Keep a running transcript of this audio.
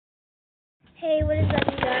Hey, what is up,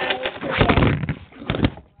 you guys? Today,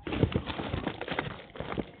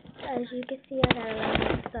 as you can see, I got a lot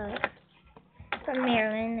of stuff from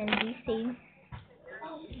Maryland and DC.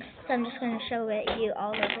 So I'm just going to show you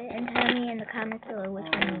all of it and tell me in the comments below which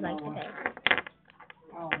one you like the best.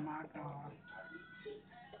 Oh my God.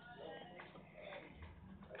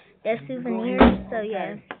 They're souvenirs, so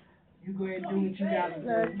yeah. You go ahead and do what you gotta do.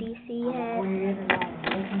 Little DC hat. Go ahead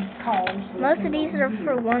and calls. Most of these are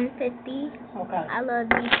for $150. Okay. I love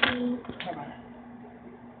DC. Okay.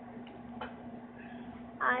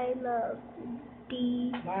 I love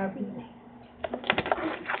DC.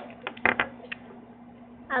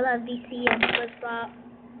 I love DC and flip flop.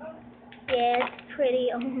 Yeah, it's pretty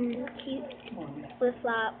cute flip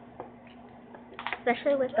flop,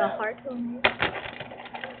 especially with the hearts on it.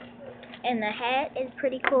 And the hat is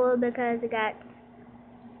pretty cool because it got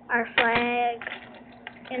our flag.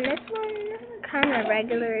 And this one kind of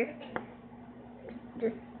regular,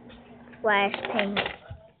 just splash paint.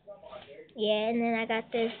 Yeah, and then I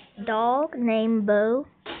got this dog named Bo.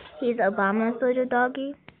 He's Obama's little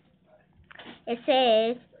doggy. It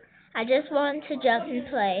says, I just want to jump and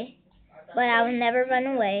play, but I will never run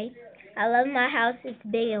away. I love my house, it's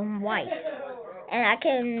big and white, and I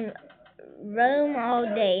can roam all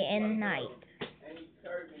day and night.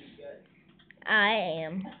 I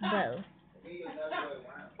am Bo.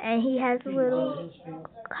 And he has a little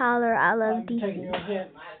collar, I love DC.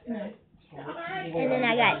 And then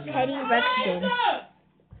I got Teddy Ruxpin.